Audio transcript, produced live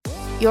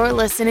You're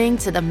listening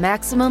to the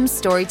Maximum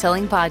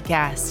Storytelling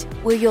Podcast,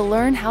 where you'll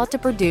learn how to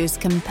produce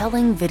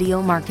compelling video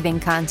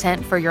marketing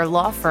content for your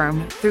law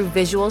firm through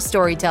visual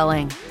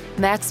storytelling.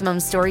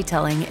 Maximum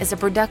Storytelling is a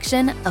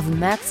production of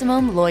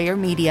Maximum Lawyer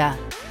Media.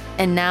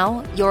 And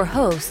now, your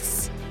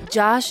hosts,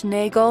 Josh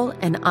Nagel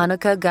and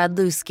Annika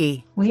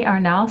Godlewski. We are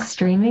now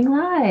streaming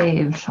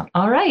live.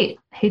 All right.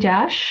 Hey,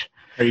 Josh.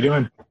 How you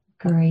doing?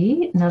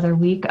 Great. Another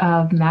week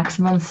of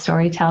Maximum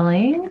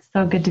Storytelling.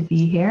 So good to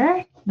be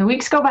here. The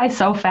weeks go by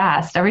so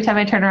fast. Every time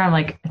I turn around, I'm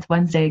like, it's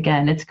Wednesday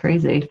again. It's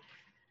crazy.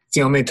 It's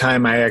the only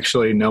time I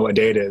actually know what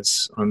day it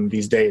is on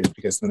these days,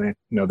 because then I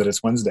know that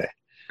it's Wednesday.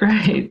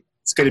 Right.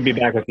 It's good to be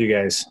back with you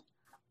guys.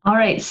 All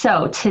right.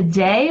 So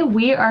today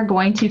we are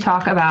going to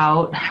talk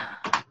about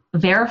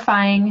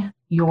verifying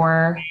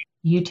your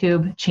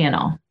YouTube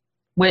channel,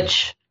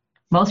 which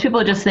most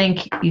people just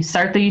think you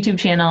start the YouTube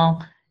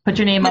channel, put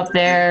your name up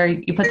there,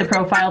 you put the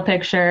profile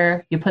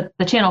picture, you put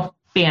the channel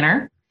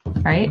banner,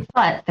 right?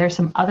 But there's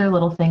some other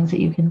little things that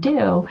you can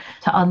do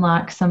to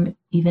unlock some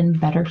even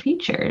better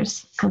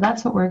features. So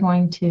that's what we're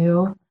going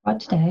to talk about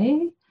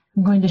today.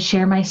 I'm going to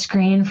share my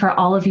screen for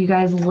all of you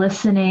guys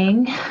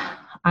listening.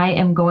 I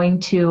am going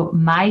to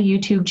my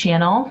YouTube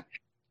channel.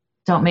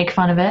 Don't make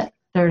fun of it.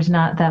 There's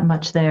not that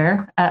much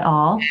there at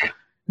all.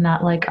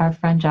 Not like our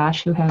friend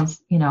Josh, who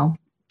has,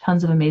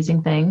 tons of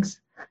amazing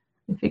things.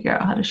 Let me figure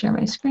out how to share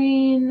my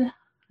screen.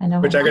 I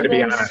know. Which I got to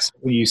be honest,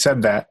 when you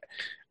said that,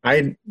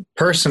 I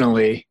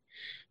personally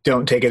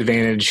don't take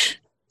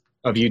advantage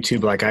of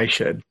YouTube like I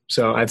should.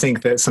 So I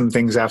think that some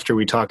things after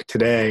we talk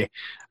today,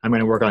 I'm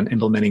going to work on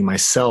implementing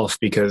myself,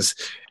 because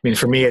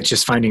for me, it's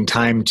just finding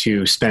time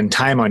to spend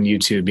time on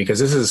YouTube, because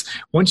this is,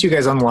 once you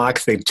guys unlock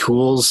the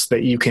tools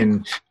that you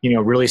can,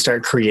 really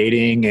start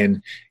creating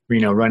and,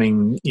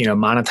 running,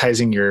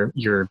 monetizing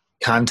your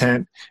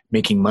content,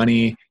 making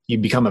money, you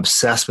become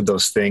obsessed with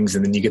those things.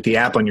 And then you get the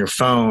app on your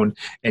phone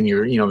and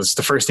it's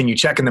the first thing you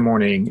check in the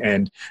morning,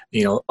 and,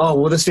 oh,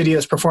 well, this video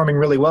is performing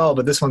really well,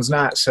 but this one's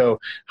not. So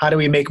how do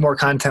we make more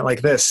content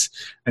like this?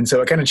 And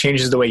so it kind of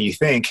changes the way you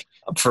think.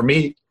 For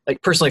me,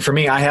 personally for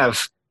me, I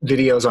have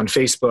videos on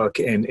Facebook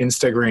and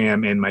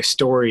Instagram and my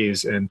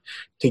stories, and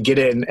to get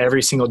it in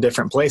every single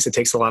different place, it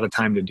takes a lot of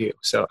time to do.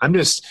 So I'm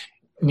just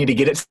need to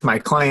get it to my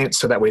clients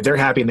so that way they're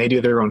happy and they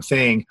do their own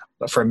thing.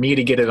 But for me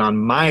to get it on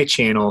my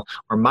channel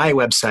or my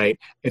website,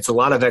 it's a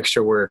lot of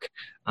extra work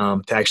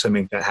to actually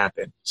make that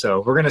happen.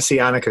 So we're going to see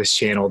Annika's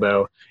channel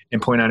though,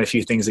 and point out a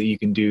few things that you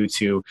can do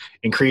to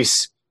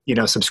increase,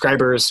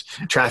 subscribers,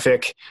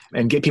 traffic,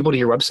 and get people to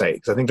your website.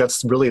 Because I think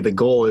that's really the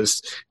goal,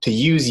 is to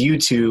use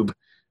YouTube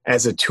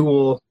as a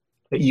tool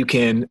that you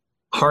can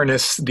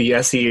harness the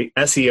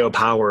SEO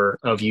power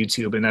of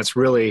YouTube. And that's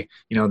really,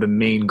 the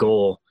main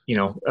goal,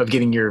 of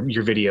getting your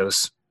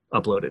videos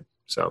uploaded.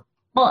 So.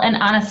 Well, and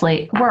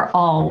honestly, we're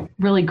all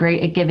really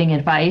great at giving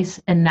advice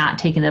and not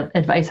taking the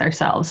advice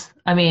ourselves.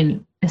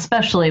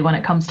 Especially when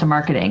it comes to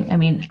marketing.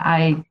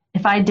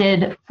 If I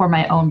did for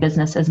my own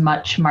business as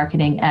much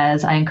marketing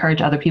as I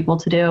encourage other people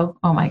to do,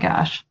 oh my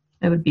gosh,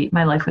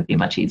 my life would be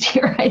much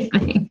easier, I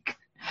think.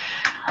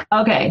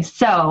 Okay,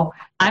 so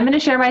I'm going to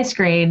share my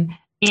screen.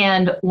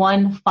 And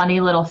one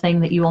funny little thing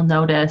that you will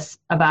notice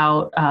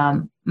about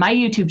my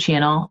YouTube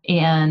channel,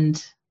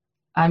 and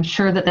I'm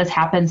sure that this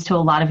happens to a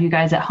lot of you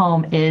guys at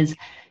home, is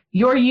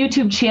your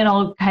YouTube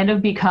channel kind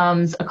of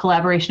becomes a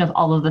collaboration of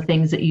all of the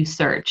things that you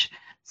search.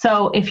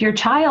 So if your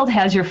child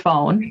has your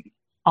phone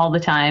all the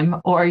time,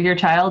 or your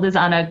child is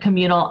on a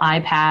communal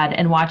iPad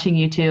and watching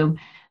YouTube,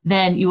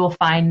 then you will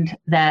find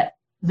that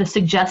the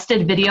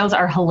suggested videos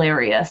are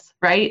hilarious,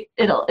 right?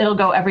 It'll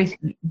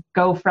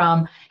go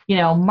from,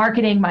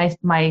 marketing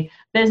my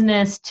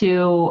business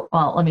to,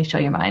 well, let me show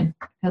you mine.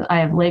 I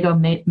have Lego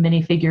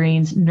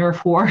minifigurines,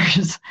 Nerf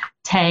wars,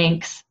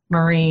 tanks,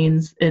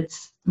 Marines.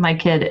 My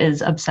kid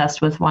is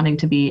obsessed with wanting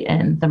to be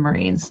in the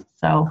Marines.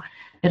 So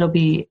it'll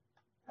be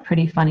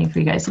pretty funny for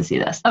you guys to see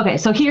this. Okay.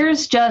 So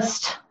here's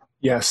just.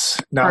 Yes.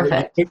 Now,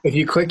 perfect. If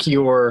you click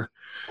your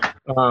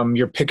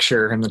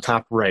picture in the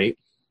top right,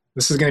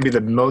 this is going to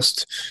be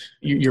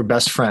your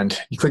best friend.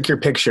 You click your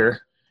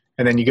picture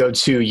and then you go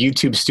to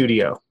YouTube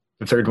Studio,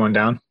 the third one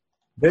down.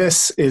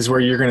 This is where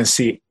you're going to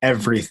see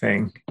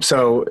everything.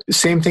 So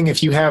same thing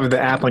if you have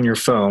the app on your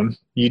phone,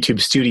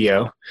 YouTube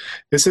Studio.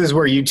 This is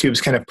where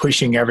YouTube's kind of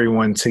pushing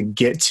everyone to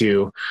get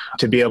to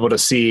be able to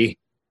see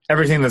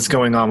everything that's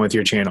going on with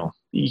your channel.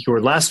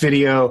 Your last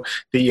video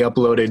that you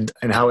uploaded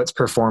and how it's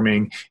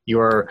performing,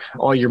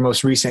 all your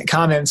most recent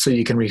comments so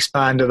you can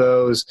respond to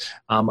those,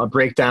 a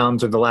breakdown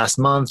for the last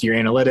month, your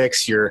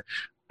analytics,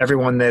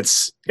 everyone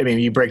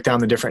you break down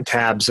the different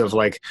tabs of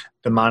like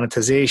the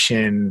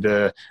monetization,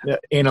 the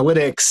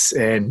analytics,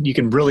 and you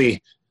can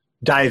really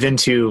dive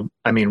into,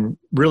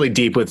 really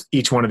deep with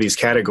each one of these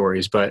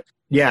categories. But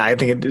yeah, I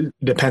think it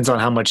depends on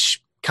how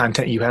much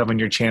content you have on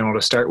your channel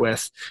to start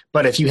with.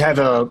 But if you have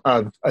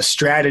a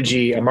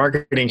strategy, a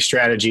marketing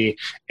strategy,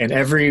 and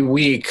every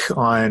week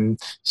on,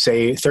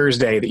 say,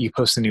 Thursday that you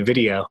post a new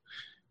video,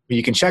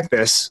 you can check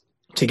this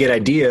to get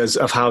ideas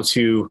of how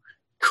to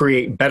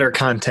create better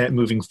content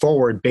moving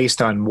forward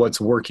based on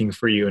what's working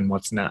for you and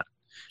what's not.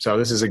 So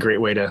this is a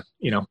great way to,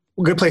 a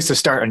good place to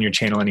start on your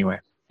channel anyway.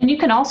 And you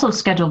can also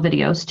schedule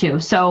videos too.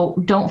 So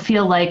don't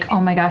feel like,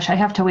 oh my gosh, I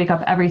have to wake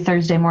up every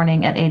Thursday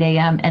morning at 8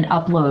 a.m. and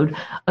upload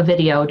a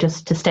video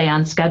just to stay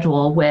on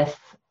schedule with,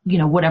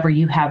 whatever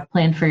you have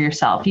planned for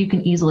yourself. You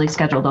can easily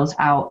schedule those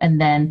out.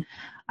 And then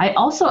I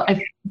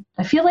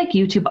feel like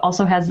YouTube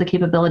also has the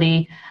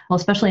capability, well,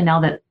 especially now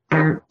that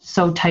they're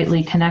so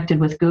tightly connected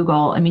with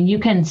Google. I mean, you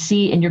can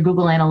see in your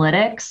Google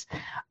Analytics,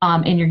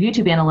 in your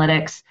YouTube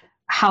Analytics,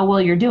 how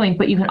well you're doing,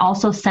 but you can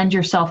also send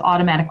yourself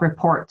automatic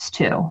reports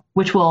too,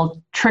 which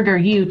will trigger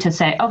you to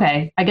say,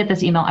 okay, I get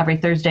this email every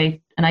Thursday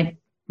and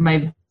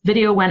my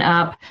video went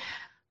up.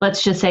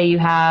 Let's just say you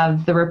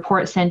have the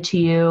report sent to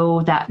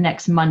you that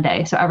next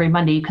Monday. So every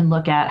Monday you can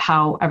look at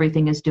how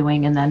everything is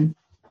doing and then,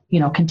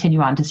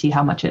 continue on to see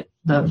how much the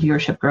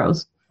viewership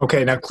grows.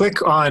 Okay. Now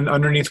click on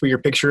underneath where your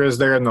picture is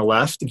there on the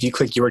left. If you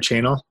click your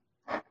channel.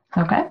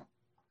 Okay.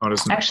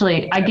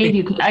 Actually, I gave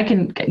you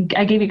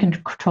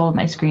control of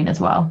my screen as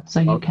well, so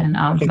you can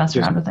mess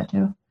around with that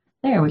too.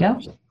 There we go.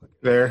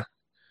 There.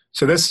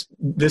 So this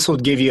will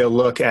give you a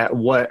look at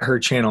what her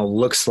channel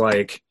looks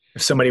like.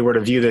 If somebody were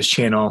to view this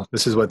channel,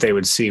 this is what they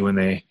would see when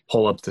they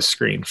pull up the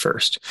screen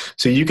first.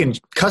 So you can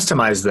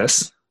customize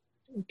this.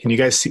 Can you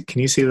guys see?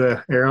 Can you see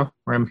the arrow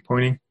where I'm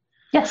pointing?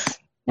 Yes.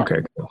 Yep.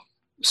 Okay, cool.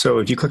 So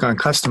if you click on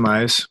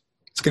customize,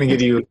 it's going to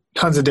give you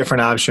tons of different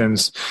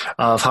options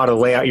of how to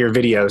lay out your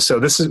videos. So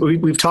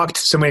we've talked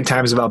so many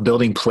times about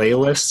building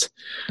playlists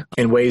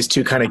and ways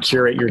to kind of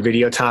curate your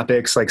video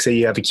topics. Like say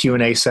you have a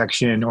Q&A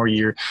section or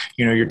your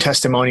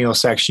testimonial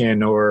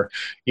section or,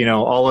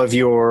 all of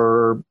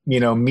your,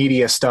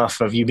 media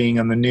stuff of you being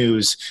on the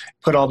news,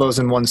 put all those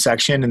in one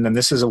section. And then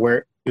this is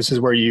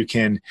where you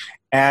can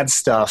add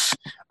stuff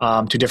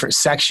to different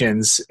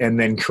sections and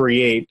then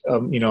create,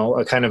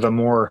 a kind of a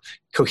more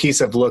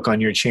cohesive look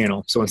on your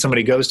channel. So when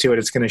somebody goes to it,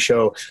 it's going to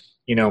show,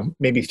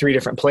 maybe 3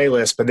 different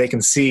playlists, but they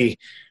can see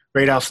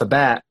right off the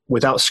bat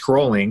without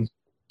scrolling,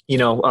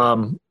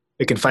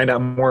 they can find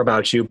out more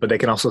about you, but they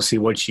can also see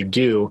what you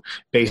do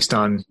based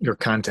on your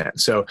content.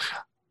 So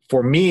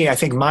for me, I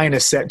think mine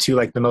is set to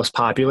like the most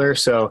popular.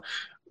 So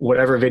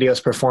whatever video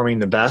is performing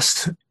the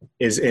best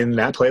is in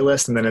that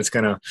playlist. And then it's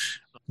going to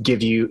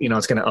give you,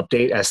 it's going to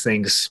update as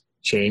things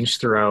change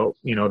throughout,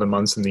 the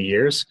months and the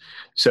years.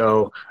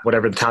 So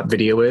whatever the top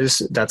video is,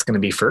 that's going to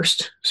be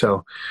first.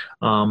 So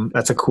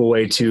that's a cool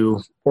way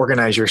to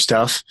organize your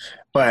stuff.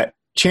 But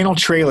channel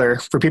trailer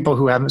for people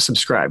who haven't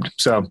subscribed.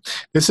 So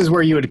this is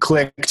where you would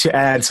click to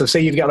add. So say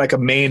you've got like a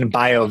main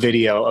bio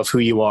video of who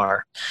you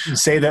are.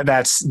 Say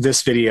that's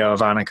this video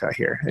of Annika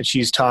here. And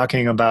she's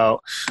talking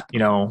about,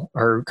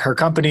 her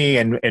company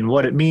and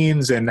what it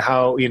means and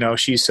how,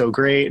 she's so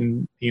great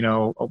and,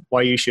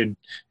 why you should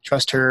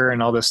trust her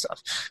and all this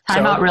stuff.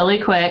 Time out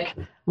really quick.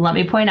 Let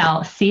me point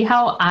out, see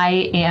how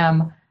I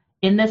am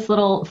in this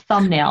little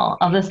thumbnail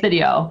of this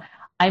video.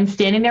 I'm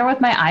standing there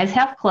with my eyes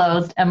half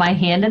closed and my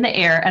hand in the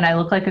air, and I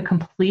look like a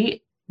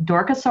complete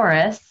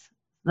Dorkosaurus,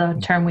 the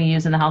term we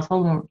use in the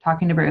household when we're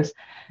talking to Bruce.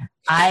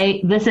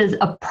 This is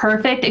a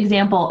perfect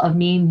example of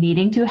me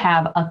needing to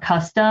have a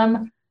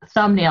custom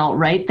thumbnail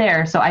right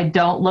there so I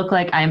don't look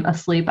like I'm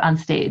asleep on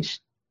stage.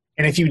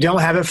 And if you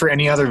don't have it for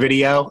any other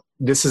video,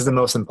 this is the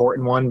most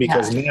important one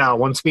because now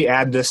once we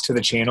add this to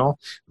the channel,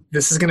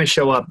 this is going to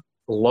show up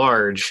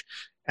large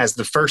as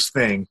the first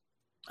thing.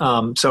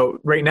 So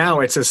right now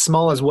it's as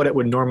small as what it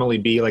would normally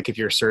be like if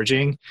you're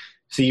searching.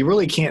 So you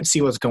really can't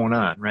see what's going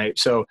on, right?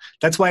 So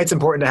that's why it's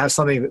important to have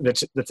something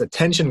that's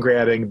attention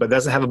grabbing, but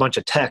doesn't have a bunch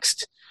of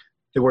text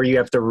to where you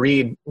have to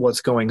read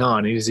what's going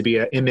on. It needs to be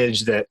an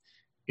image that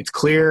it's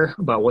clear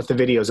about what the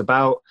video is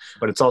about,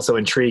 but it's also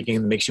intriguing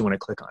and makes you want to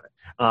click on it.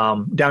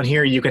 Down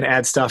here, you can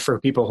add stuff for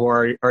people who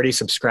are already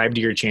subscribed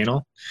to your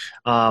channel.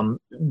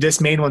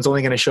 This main one's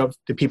only going to show up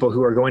to people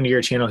who are going to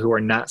your channel who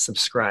are not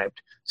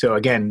subscribed. So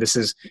again, this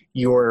is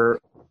you're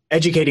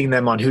educating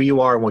them on who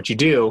you are and what you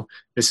do.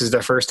 This is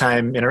their first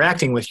time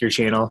interacting with your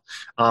channel.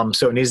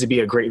 So it needs to be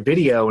a great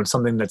video and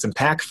something that's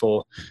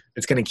impactful.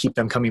 It's going to keep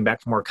them coming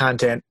back for more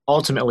content,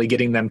 ultimately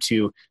getting them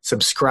to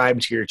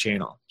subscribe to your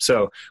channel.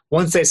 So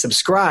once they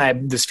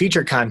subscribe, this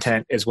featured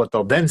content is what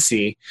they'll then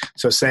see.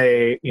 So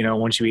say,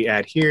 once you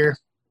add here,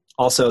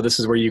 also this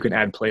is where you can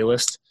add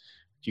playlists.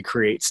 You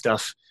create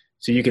stuff.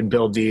 So you can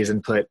build these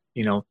and put,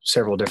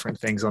 several different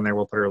things on there.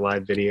 We'll put our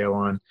live video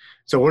on.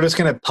 So we're just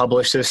going to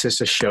publish this just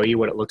to show you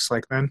what it looks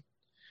like then.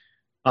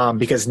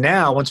 Because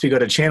now once we go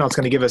to channel, it's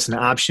going to give us an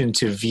option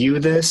to view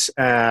this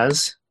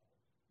as,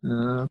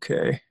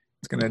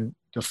 it's going to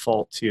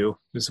default to,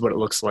 this is what it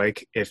looks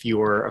like if you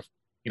were,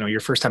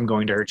 your first time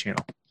going to her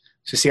channel.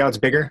 So see how it's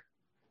bigger?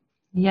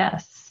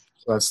 Yes.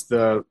 So that's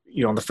the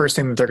first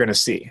thing that they're going to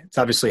see. It's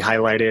obviously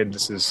highlighted.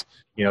 This is,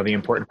 the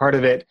important part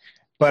of it.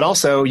 But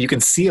also you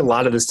can see a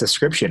lot of this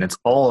description. It's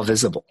all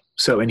visible.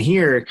 So in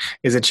here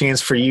is a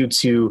chance for you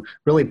to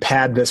really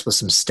pad this with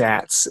some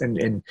stats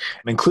and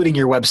including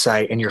your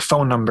website and your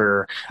phone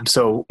number.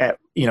 So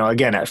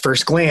again, at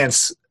first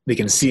glance, they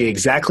can see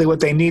exactly what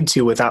they need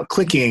to without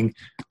clicking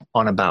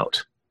on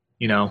about,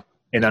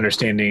 and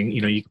understanding,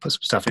 you can put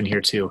some stuff in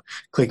here too.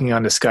 Clicking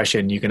on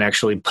discussion, you can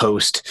actually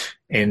post,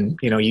 and,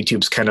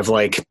 YouTube's kind of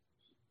like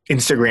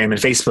Instagram and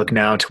Facebook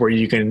now, to where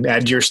you can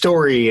add your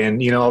story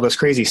and, all this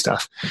crazy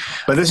stuff.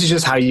 But this is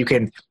just how you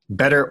can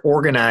better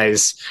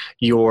organize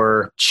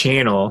your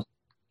channel.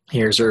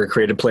 Here's her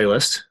created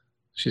playlist.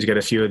 She's got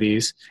a few of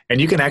these, and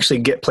you can actually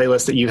get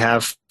playlists that you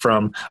have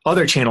from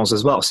other channels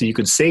as well. So you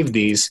can save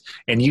these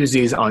and use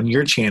these on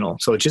your channel.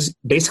 So it's just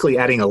basically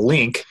adding a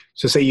link.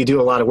 So say you do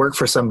a lot of work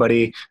for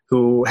somebody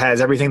who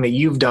has everything that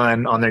you've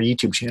done on their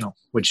YouTube channel,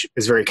 which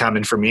is very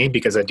common for me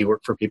because I do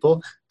work for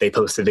people. They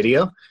post the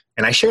video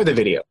and I share the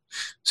video.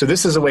 So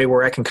this is a way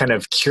where I can kind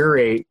of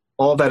curate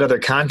all that other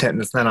content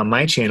that's not on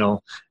my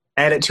channel,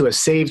 add it to a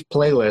saved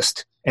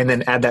playlist, and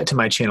then add that to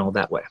my channel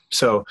that way.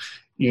 So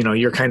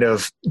you're kind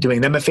of doing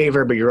them a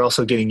favor, but you're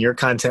also getting your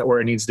content where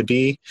it needs to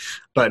be.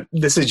 But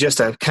this is just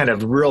a kind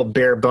of real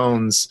bare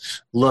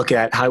bones look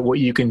at what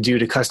you can do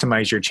to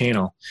customize your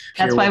channel.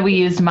 That's why we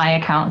used my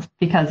account,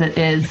 because it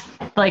is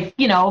like,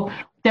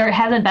 there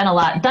hasn't been a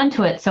lot done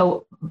to it.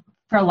 So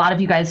for a lot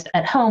of you guys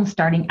at home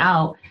starting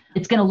out,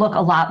 it's going to look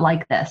a lot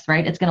like this,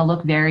 right? It's going to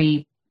look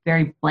very,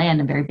 very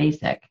bland and very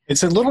basic.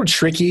 It's a little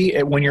tricky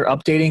when you're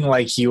updating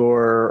like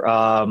your,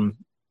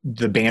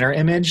 the banner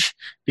image,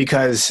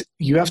 because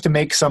you have to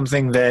make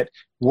something that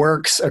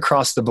works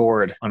across the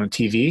board on a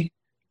TV,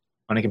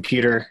 on a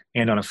computer,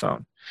 and on a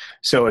phone.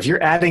 So if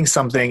you're adding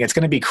something, it's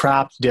going to be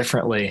cropped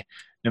differently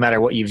no matter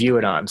what you view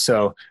it on.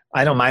 So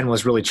I know mine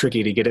was really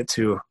tricky to get it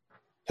to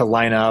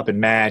line up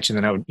and match, and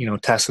then I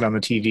would, test it on the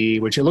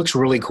TV, which it looks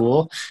really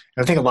cool.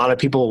 And I think a lot of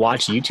people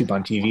watch YouTube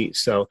on TV.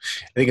 So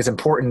I think it's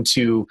important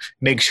to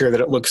make sure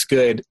that it looks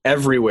good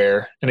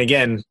everywhere. And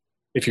again,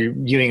 if you're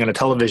viewing on a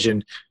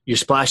television, your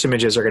splash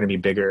images are going to be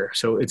bigger.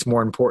 So it's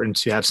more important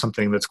to have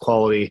something that's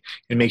quality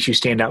and makes you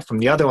stand out from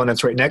the other one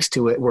that's right next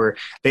to it, where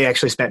they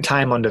actually spent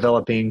time on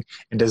developing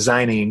and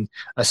designing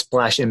a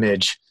splash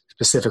image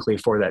specifically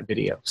for that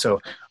video. So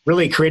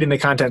really creating the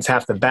content's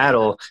half the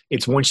battle.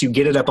 It's once you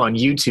get it up on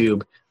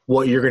YouTube,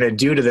 what you're going to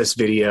do to this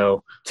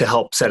video to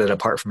help set it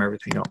apart from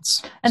everything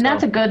else. And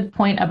that's a good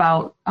point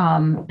about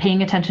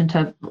paying attention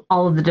to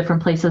all of the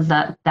different places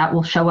that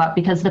will show up,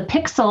 because the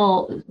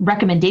pixel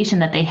recommendation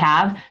that they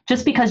have,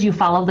 just because you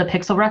follow the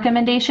pixel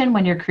recommendation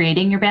when you're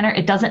creating your banner,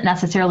 it doesn't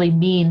necessarily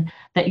mean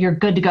that you're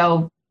good to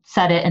go,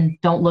 set it, and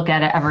don't look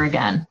at it ever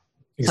again.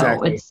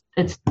 Exactly. So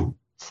it's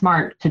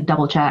smart to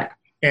double check.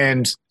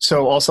 And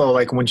so also,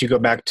 like, once you go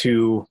back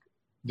to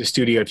the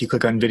studio, if you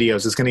click on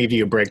videos, it's going to give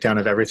you a breakdown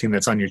of everything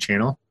that's on your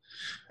channel.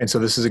 And so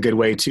this is a good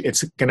way to,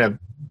 it's going to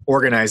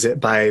organize it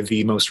by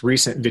the most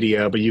recent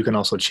video, but you can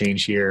also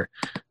change here,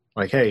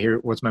 like, hey, here,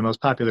 what's my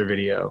most popular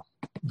video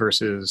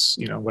versus,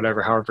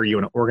 whatever, however you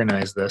want to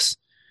organize this.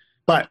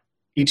 But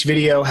each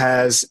video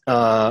has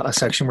a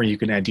section where you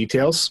can add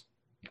details.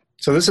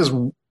 So this is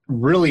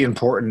really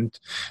important,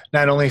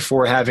 not only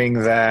for having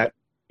that,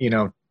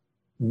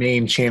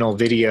 main channel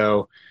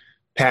video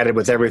padded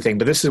with everything,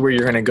 but this is where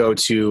you're going to go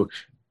to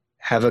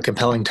have a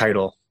compelling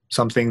title,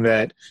 something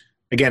that,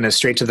 again, is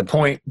straight to the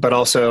point, but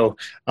also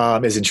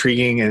is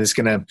intriguing and is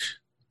going to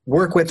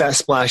work with that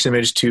splash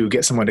image to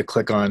get someone to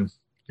click on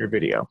your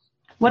video.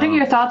 What are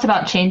your thoughts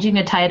about changing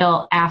a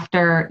title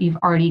after you've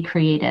already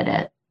created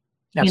it?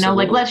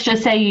 Absolutely. Like, let's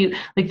just say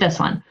like this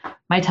one,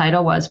 my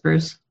title was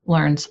Bruce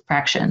Learns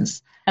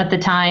Fractions. At the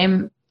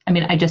time,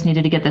 I just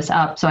needed to get this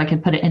up so I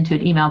could put it into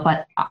an email,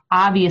 but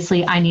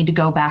obviously I need to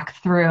go back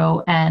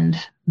through and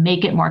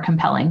make it more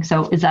compelling.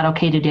 So is that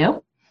okay to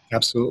do?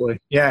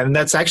 Absolutely. Yeah. And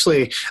that's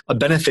actually a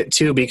benefit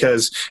too,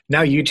 because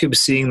now YouTube's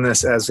seeing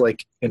this as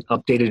like an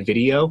updated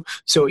video.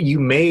 So you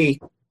may,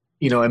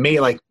 it may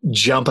like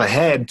jump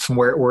ahead from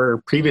where it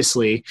were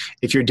previously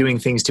if you're doing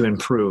things to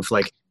improve,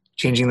 like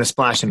changing the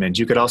splash image.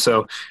 You could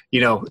also,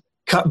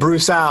 cut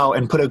Bruce out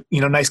and put a,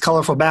 nice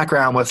colorful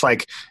background with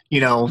like,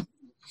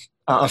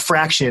 a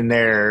fraction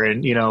there,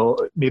 and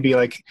maybe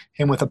like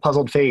him with a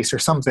puzzled face or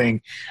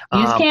something.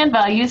 Use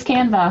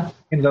Canva.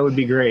 Canva would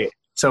be great.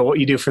 So what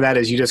you do for that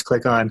is you just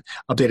click on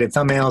updated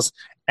thumbnails,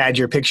 add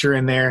your picture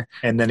in there,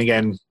 and then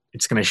again,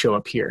 it's going to show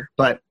up here.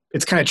 But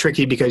it's kind of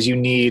tricky because you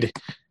need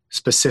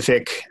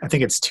specific, I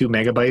think it's 2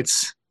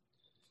 megabytes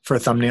for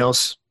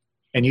thumbnails.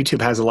 And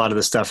YouTube has a lot of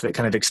the stuff that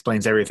kind of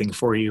explains everything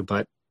for you,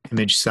 but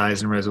image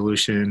size and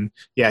resolution.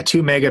 Yeah,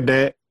 2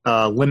 megabit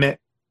limit,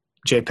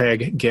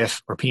 JPEG,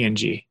 GIF, or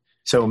PNG.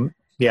 So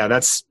yeah,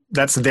 that's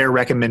their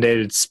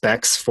recommended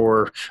specs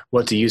for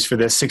what to use for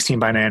this.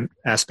 16:9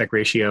 aspect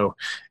ratio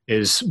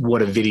is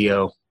what a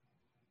video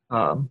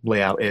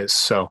layout is.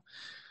 So,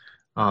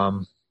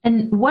 and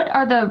what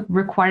are the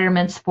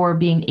requirements for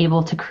being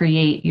able to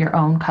create your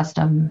own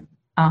custom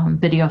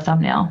video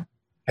thumbnail?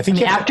 I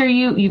think after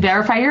you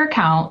verify your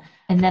account,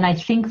 and then I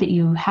think that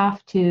you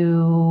have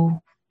to.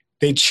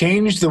 They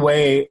changed the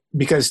way,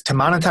 because to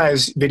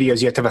monetize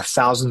videos, you have to have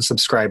 1,000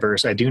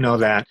 subscribers. I do know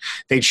that.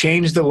 They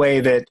changed the way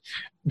that,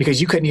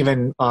 because you couldn't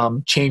even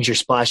change your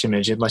splash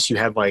image unless you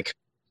had like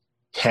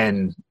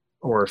 10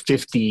 or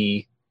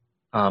 50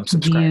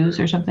 views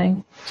or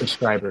something.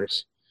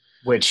 Subscribers,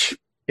 which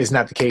is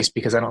not the case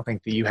because I don't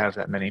think that you have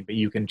that many, but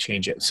you can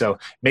change it. So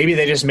maybe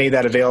they just made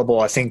that available.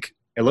 I think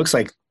it looks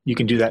like you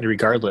can do that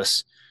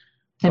regardless.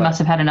 They must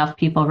have had enough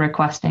people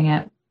requesting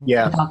it.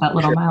 Yeah. Without that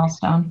little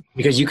milestone.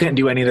 Because you couldn't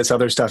do any of this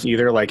other stuff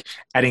either, like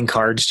adding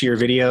cards to your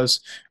videos,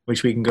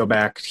 which we can go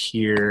back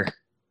here.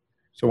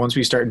 So once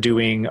we start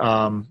doing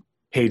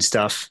paid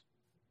stuff,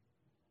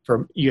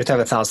 you have to have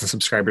 1,000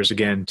 subscribers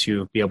again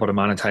to be able to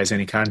monetize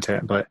any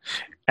content. But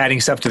adding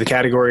stuff to the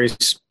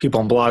categories, people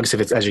on blogs, if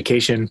it's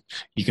education,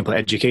 you can put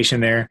education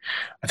there.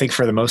 I think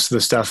for the most of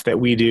the stuff that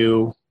we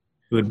do,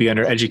 it would be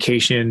under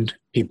education,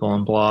 people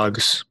on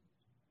blogs.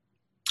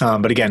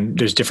 But again,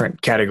 there's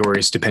different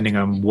categories depending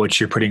on what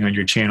you're putting on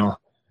your channel.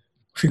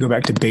 If you go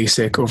back to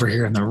basic, over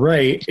here on the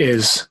right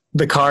is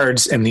the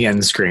cards and the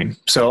end screen.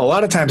 So a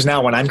lot of times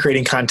now when I'm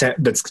creating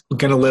content that's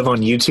going to live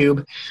on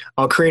YouTube,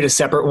 I'll create a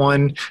separate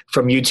one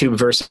from YouTube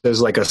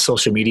versus like a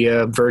social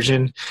media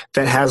version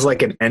that has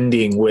like an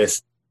ending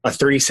with a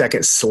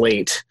 30-second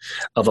slate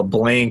of a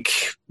blank,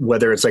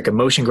 whether it's like a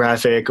motion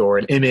graphic or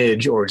an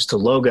image or just a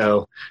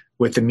logo,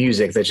 with the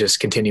music that's just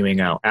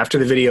continuing out. After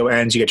the video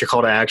ends, you get your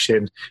call to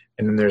action,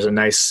 and then there's a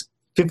nice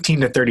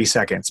 15 to 30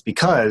 seconds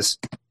because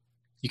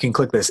you can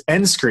click this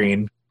end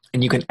screen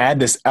and you can add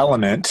this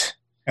element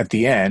at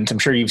the end. I'm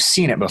sure you've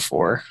seen it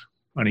before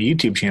on a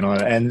YouTube channel.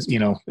 It ends,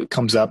 it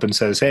comes up and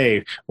says,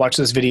 hey, watch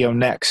this video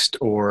next,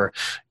 or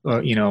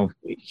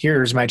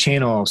here's my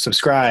channel,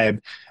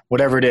 subscribe,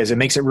 whatever it is. It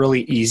makes it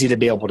really easy to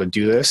be able to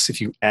do this if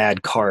you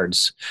add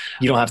cards.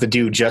 You don't have to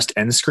do just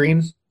end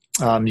screen.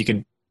 You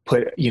can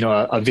put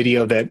a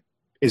video that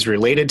is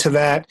related to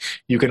that.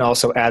 You can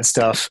also add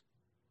stuff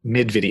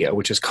mid video,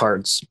 which is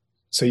cards.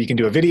 So you can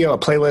do a video, a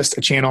playlist,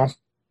 a channel,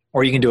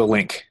 or you can do a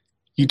link.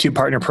 YouTube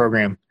Partner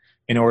Program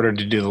in order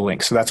to do the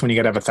link. So that's when you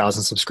got to have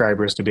 1,000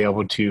 subscribers to be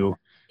able to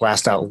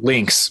blast out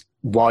links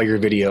while your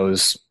video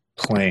is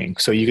playing.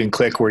 So you can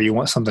click where you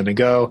want something to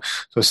go.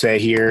 So say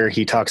here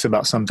he talks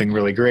about something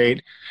really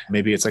great.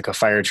 Maybe it's like a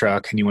fire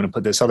truck and you want to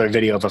put this other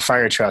video of a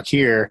fire truck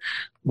here,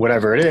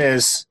 whatever it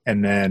is,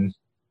 and then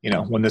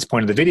when this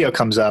point of the video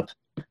comes up,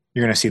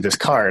 you're going to see this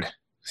card.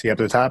 See up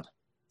at the top?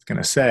 It's going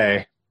to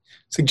say,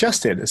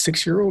 suggested a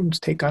 6-year-old's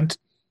take on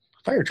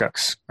fire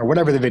trucks, or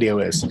whatever the video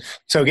is.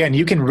 So again,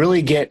 you can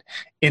really get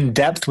in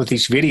depth with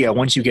each video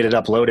once you get it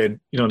uploaded,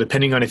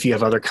 depending on if you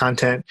have other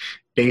content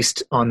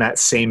based on that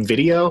same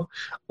video,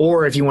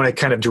 or if you want to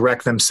kind of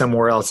direct them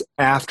somewhere else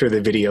after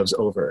the video's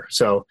over.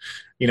 So,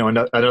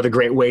 another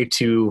great way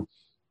to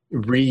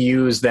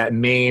reuse that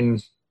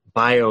main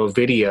bio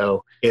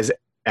video is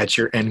at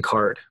your end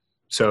card.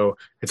 So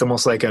it's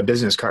almost like a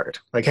business card.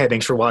 Like, hey,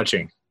 thanks for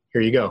watching.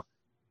 Here you go.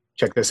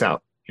 Check this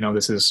out.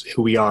 This is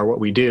who we are, what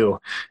we do.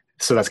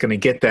 So that's going to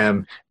get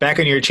them back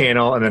on your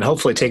channel and then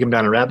hopefully take them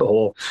down a rabbit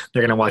hole.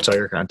 They're going to watch all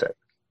your content.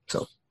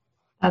 So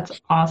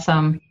that's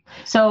awesome.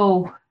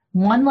 So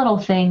one little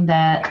thing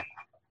that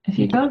if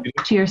you go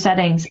to your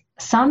settings,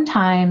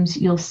 sometimes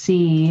you'll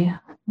see,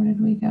 where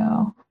did we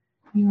go?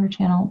 Viewer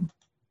channel.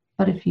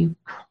 But if you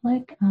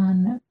click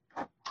on,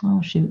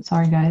 oh shoot,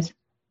 sorry guys.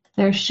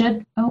 There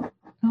should, no,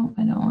 I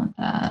don't want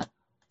that.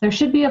 There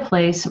should be a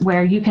place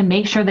where you can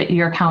make sure that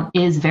your account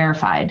is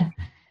verified.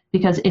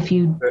 Because if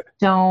you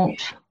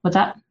don't, what's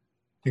that? I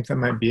think that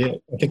might be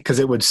it. I think because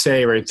it would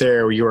say right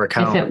there your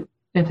account.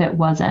 If it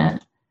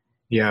wasn't.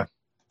 Yeah.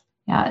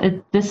 Yeah,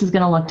 this is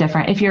going to look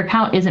different. If your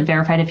account isn't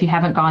verified, if you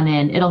haven't gone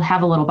in, it'll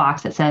have a little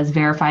box that says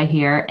verify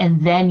here, and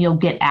then you'll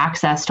get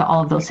access to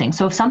all of those things.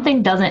 So if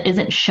something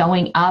isn't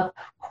showing up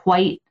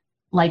quite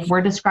like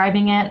we're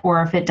describing it,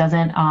 or if it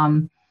doesn't,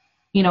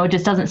 it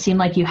just doesn't seem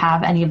like you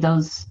have any of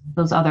those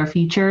other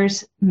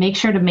features, make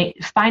sure to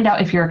find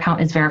out if your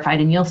account is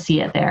verified, and you'll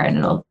see it there, and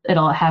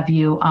it'll have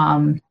you,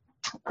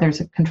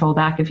 there's a control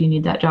back if you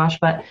need that, Josh,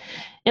 but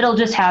it'll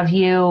just have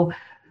you,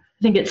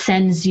 I think it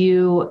sends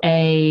you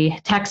a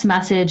text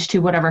message to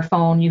whatever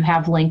phone you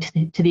have linked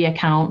to the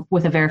account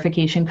with a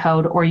verification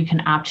code, or you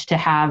can opt to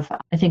have,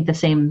 I think, the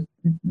same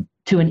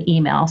to an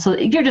email. So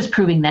you're just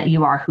proving that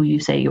you are who you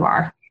say you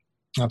are.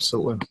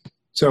 Absolutely.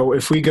 So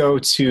if we go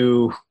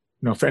to,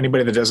 for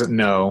anybody that doesn't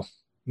know,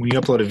 when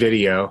you upload a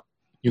video,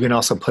 you can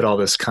also put all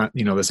this,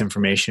 this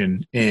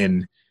information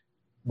in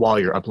while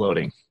you're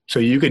uploading. So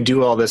you can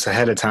do all this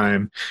ahead of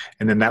time.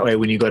 And then that way,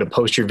 when you go to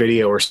post your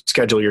video or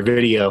schedule your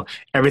video,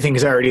 everything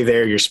is already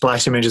there. Your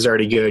splash image is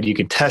already good. You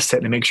can test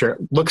it and make sure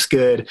it looks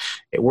good.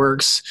 It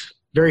works.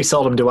 Very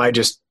seldom do I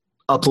just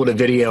upload a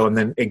video and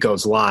then it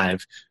goes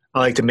live. I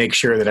like to make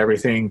sure that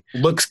everything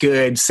looks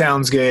good,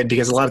 sounds good,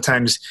 because a lot of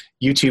times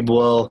YouTube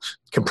will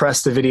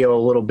compress the video a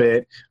little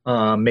bit,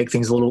 make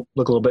things look a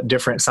little bit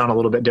different, sound a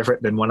little bit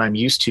different than what I'm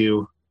used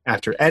to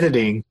after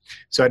editing.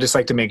 So I just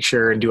like to make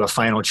sure and do a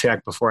final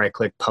check before I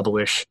click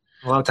publish.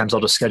 A lot of times I'll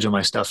just schedule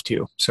my stuff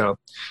too. So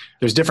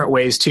there's different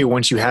ways too.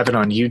 Once you have it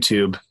on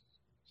YouTube,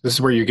 this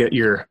is where you get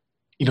your,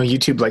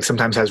 YouTube like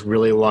sometimes has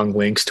really long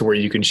links to where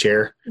you can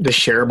share. The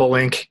shareable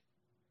link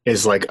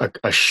is like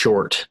a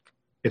short.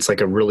 It's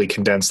like a really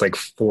condensed, like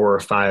 4 or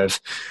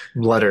 5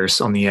 letters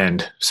on the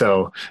end.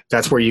 So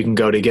that's where you can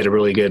go to get a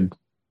really good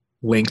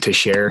link to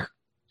share.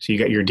 So you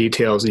got your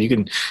details, and you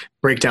can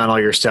break down all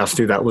your stuff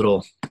through that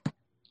little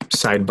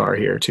sidebar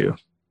here too.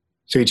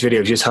 So each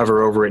video, just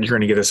hover over it, you're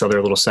going to get this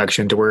other little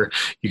section to where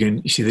you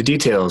can see the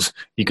details.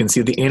 You can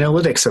see the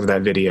analytics of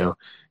that video.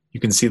 You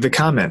can see the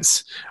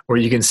comments, or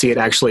you can see it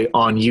actually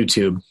on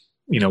YouTube,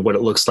 what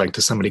it looks like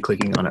to somebody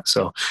clicking on it.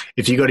 So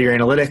if you go to your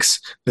analytics,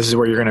 this is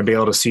where you're going to be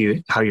able to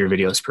see how your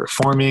video is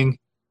performing.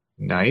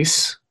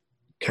 Nice.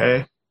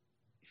 Okay.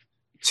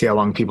 See how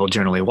long people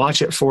generally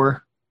watch it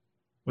for.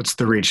 What's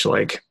the reach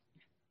like?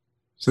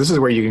 So this is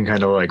where you can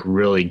kind of like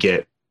really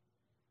get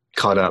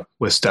caught up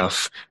with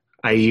stuff.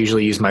 I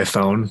usually use my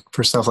phone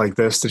for stuff like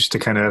this, just to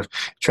kind of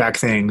track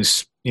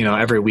things,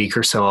 every week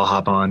or so I'll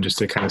hop on just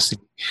to kind of see.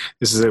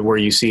 This is where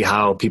you see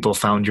how people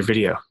found your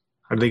video.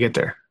 How did they get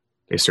there?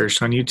 They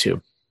searched on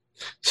YouTube.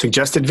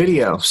 Suggested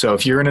video. So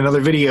if you're in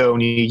another video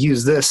and you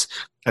use this,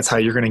 that's how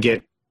you're going to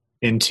get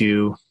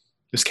into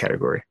this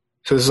category.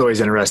 So this is always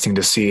interesting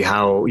to see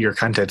how your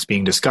content's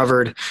being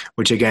discovered,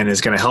 which again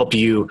is going to help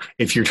you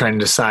if you're trying to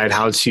decide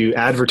how to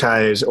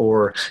advertise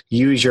or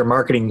use your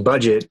marketing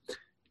budget.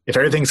 If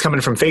everything's coming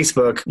from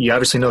Facebook, you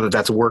obviously know that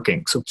that's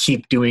working. So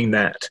keep doing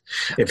that.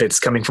 If it's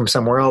coming from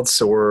somewhere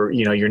else, or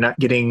you're not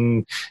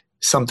getting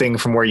something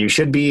from where you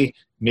should be,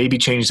 maybe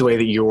change the way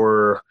that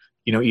you're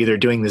either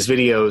doing these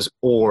videos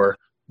or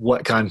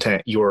what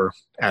content you're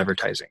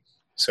advertising.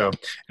 So, and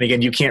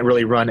again, you can't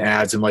really run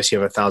ads unless you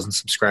have 1,000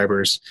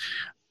 subscribers.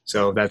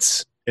 So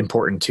that's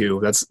important too.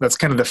 That's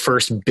kind of the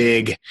first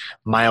big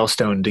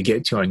milestone to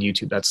get to on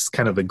YouTube. That's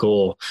kind of the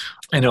goal.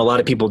 I know a lot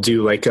of people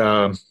do like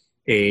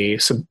a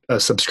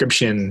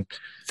subscription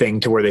thing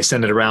to where they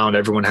send it around.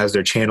 Everyone has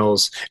their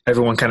channels.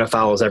 Everyone kind of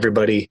follows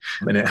everybody,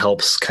 and it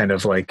helps kind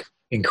of like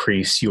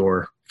increase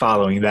your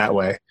following that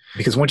way.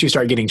 Because once you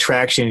start getting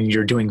traction and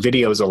you're doing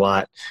videos a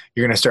lot,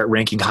 you're going to start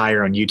ranking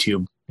higher on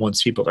YouTube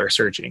once people are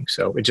searching.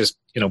 So it just,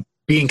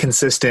 being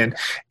consistent,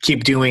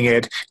 keep doing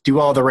it, do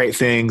all the right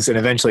things, and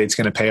eventually it's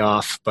going to pay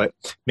off. But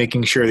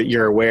making sure that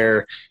you're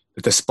aware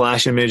that the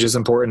splash image is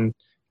important,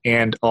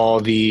 and all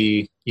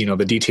the,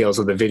 the details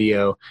of the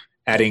video,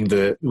 adding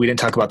we didn't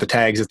talk about the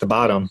tags at the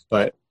bottom,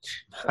 but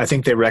I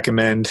think they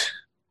recommend, it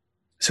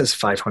says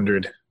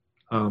 500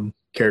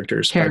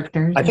 characters.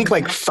 I think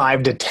like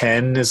 5 to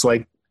 10 is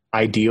like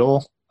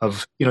ideal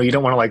of, you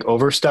don't want to like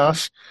over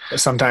stuff.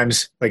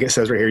 Sometimes, like it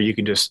says right here, you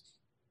can just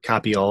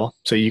copy all.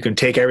 So you can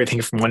take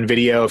everything from one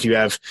video. If you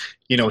have,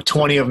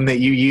 20 of them that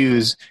you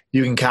use,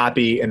 you can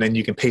copy and then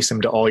you can paste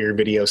them to all your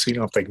videos. So you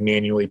don't have to like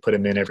manually put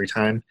them in every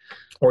time,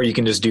 or you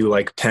can just do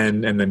like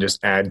 10 and then just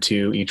add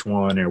to each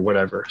one or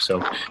whatever.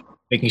 So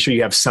making sure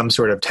you have some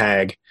sort of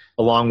tag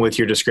along with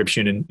your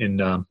description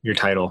and your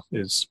title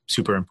is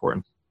super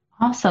important.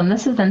 Awesome.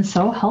 This has been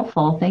so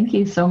helpful. Thank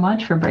you so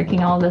much for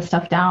breaking all this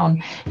stuff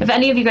down. If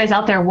any of you guys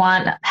out there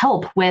want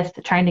help with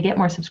trying to get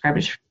more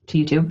subscribers to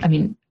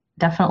YouTube,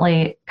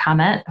 definitely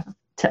comment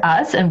to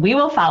us and we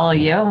will follow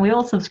you and we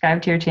will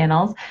subscribe to your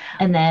channels.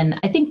 And then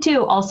I think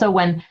too, also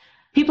when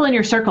people in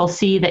your circle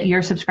see that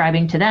you're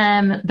subscribing to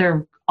them,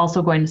 they're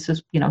also going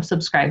to,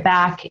 subscribe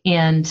back.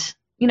 And,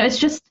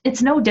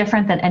 it's no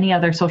different than any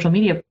other social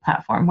media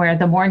platform where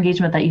the more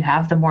engagement that you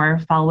have, the more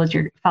followers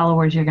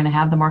you're going to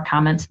have, the more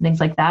comments and things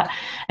like that.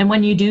 And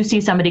when you do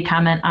see somebody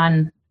comment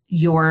on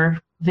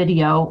your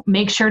video,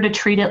 make sure to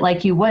treat it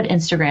like you would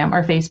Instagram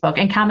or Facebook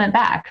and comment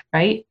back,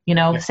 right?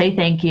 Say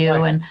thank you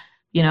and,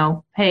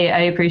 hey, I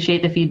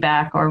appreciate the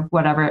feedback or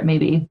whatever it may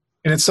be.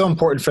 And it's so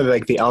important for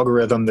the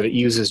algorithm that it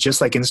uses, just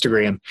like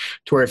Instagram,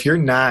 to where if you're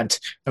not,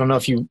 I don't know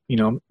if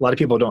a lot of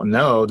people don't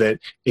know that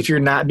if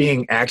you're not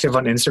being active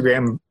on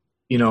Instagram,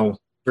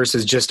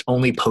 versus just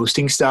only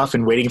posting stuff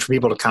and waiting for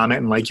people to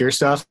comment and like your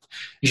stuff,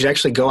 you should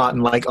actually go out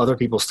and like other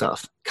people's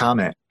stuff,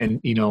 comment, and,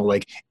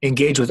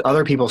 engage with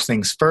other people's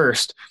things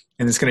first.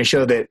 And it's going to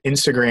show to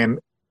Instagram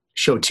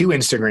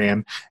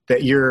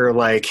that you're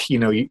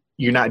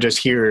you're not just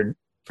here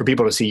for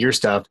people to see your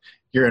stuff.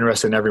 You're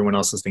interested in everyone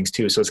else's things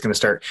too. So it's going to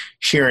start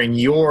sharing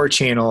your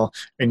channel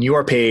and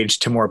your page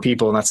to more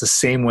people. And that's the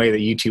same way that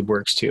YouTube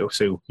works too.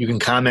 So you can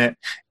comment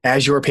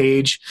as your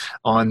page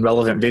on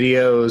relevant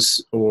videos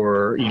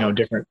or,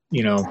 different,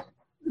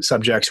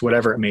 subjects,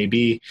 whatever it may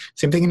be.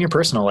 Same thing in your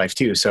personal life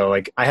too. So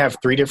I have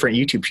 3 different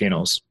YouTube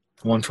channels,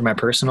 one for my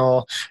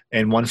personal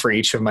and one for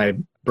each of my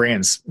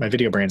brands, my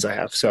video brands I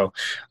have. So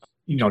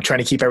trying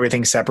to keep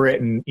everything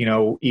separate and,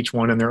 each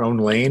one in their own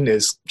lane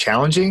is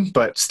challenging,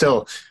 but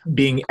still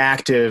being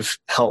active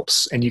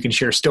helps. And you can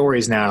share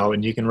stories now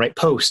and you can write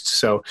posts.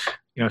 So,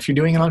 if you're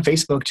doing it on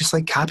Facebook, just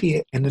copy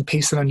it and then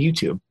paste it on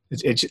YouTube.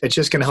 It's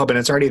just going to help. And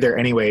it's already there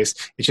anyways.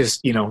 It's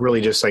just,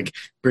 really just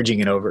bridging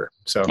it over.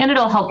 So, and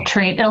it'll help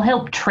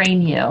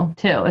train you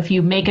too. If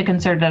you make a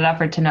concerted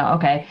effort to know,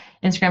 okay,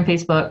 Instagram,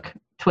 Facebook,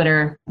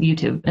 Twitter,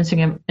 YouTube,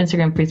 Instagram,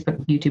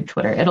 Facebook, YouTube,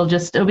 Twitter,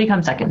 it'll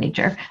become second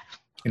nature.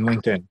 And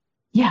LinkedIn.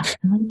 Yeah,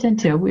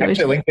 LinkedIn too.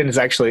 LinkedIn is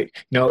actually,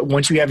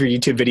 once you have your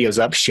YouTube videos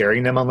up,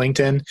 sharing them on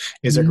LinkedIn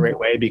is a great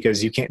way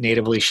because you can't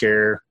natively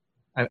share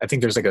I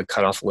think there's like a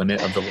cutoff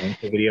limit of the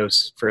length of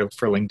videos for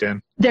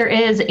LinkedIn. There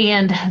is,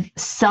 and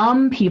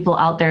some people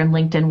out there in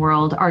LinkedIn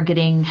world are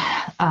getting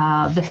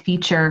the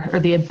feature or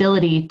the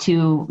ability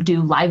to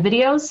do live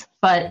videos,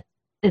 but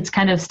it's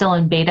kind of still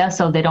in beta,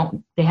 so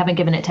they haven't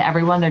given it to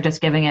everyone. They're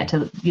just giving it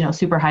to,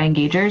 super high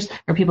engagers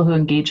or people who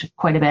engage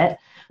quite a bit.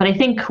 But I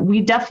think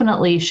we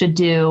definitely should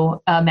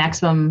do a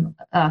Maximum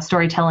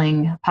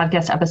Storytelling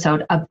podcast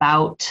episode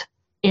about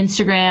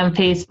Instagram,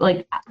 Facebook,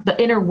 like the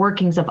inner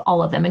workings of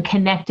all of them and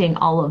connecting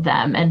all of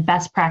them and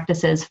best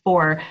practices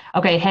for,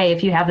 okay, hey,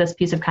 if you have this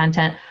piece of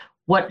content,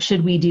 what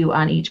should we do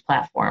on each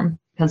platform?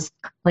 Because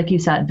like you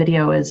said,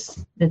 video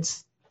it's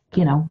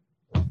the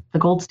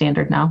gold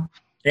standard now.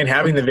 And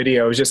having the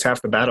video is just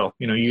half the battle.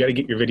 You got to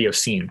get your video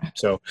seen.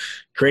 So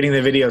creating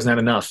the video is not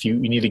enough. You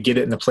need to get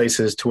it in the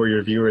places to where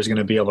your viewer is going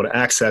to be able to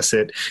access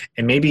it.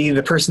 And maybe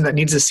the person that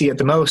needs to see it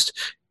the most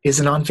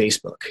isn't on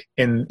Facebook.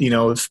 And,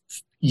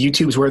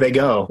 YouTube's where they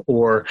go,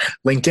 or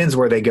LinkedIn's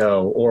where they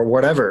go, or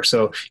whatever.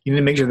 So you need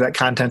to make sure that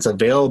content's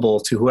available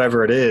to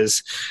whoever it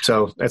is.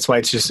 So that's why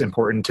it's just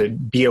important to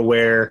be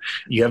aware.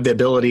 You have the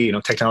ability,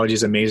 technology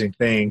is an amazing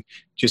thing.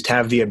 Just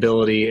have the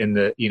ability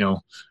and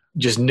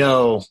just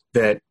know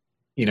that,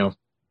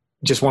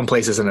 just one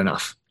place isn't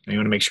enough. You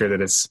want to make sure that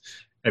it's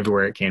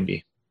everywhere it can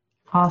be.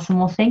 Awesome.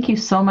 Well, thank you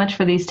so much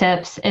for these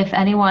tips. If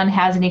anyone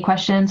has any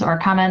questions or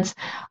comments,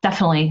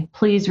 definitely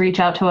please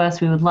reach out to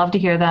us. We would love to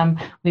hear them.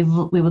 We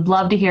would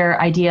love to hear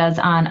ideas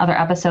on other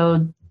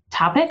episode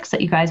topics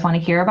that you guys want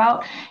to hear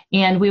about.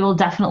 And we will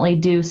definitely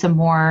do some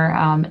more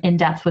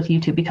in-depth with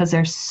YouTube, because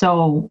there's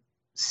so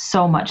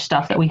much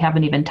stuff that we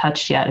haven't even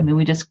touched yet. I mean,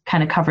 we just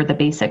kind of covered the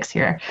basics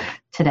here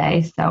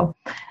today. So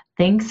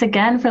thanks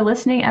again for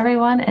listening,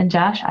 everyone. And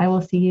Josh, I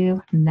will see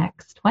you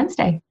next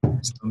Wednesday.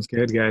 Sounds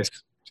good, guys.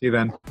 See you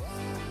then.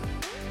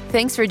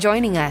 Thanks for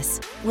joining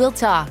us. We'll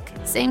talk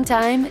same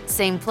time,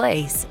 same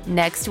place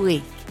next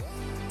week.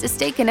 To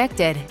stay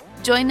connected,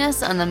 join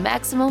us on the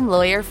Maximum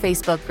Lawyer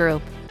Facebook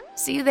group.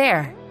 See you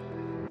there.